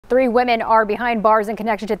3 women are behind bars in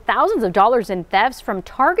connection to thousands of dollars in thefts from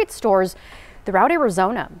Target stores throughout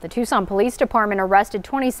Arizona. The Tucson Police Department arrested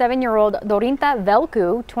 27-year-old Dorinta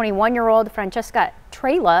Velcu, 21-year-old Francesca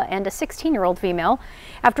Trela, and a 16-year-old female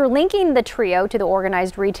after linking the trio to the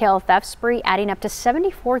organized retail theft spree, adding up to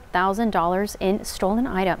 $74,000 in stolen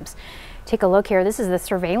items. Take a look here. This is the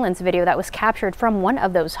surveillance video that was captured from one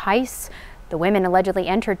of those heists. The women allegedly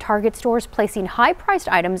entered Target stores, placing high-priced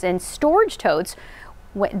items in storage totes.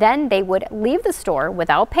 Then they would leave the store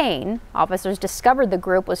without paying. Officers discovered the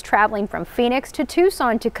group was traveling from Phoenix to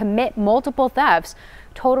Tucson to commit multiple thefts,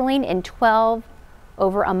 totaling in 12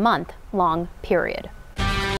 over a month-long period.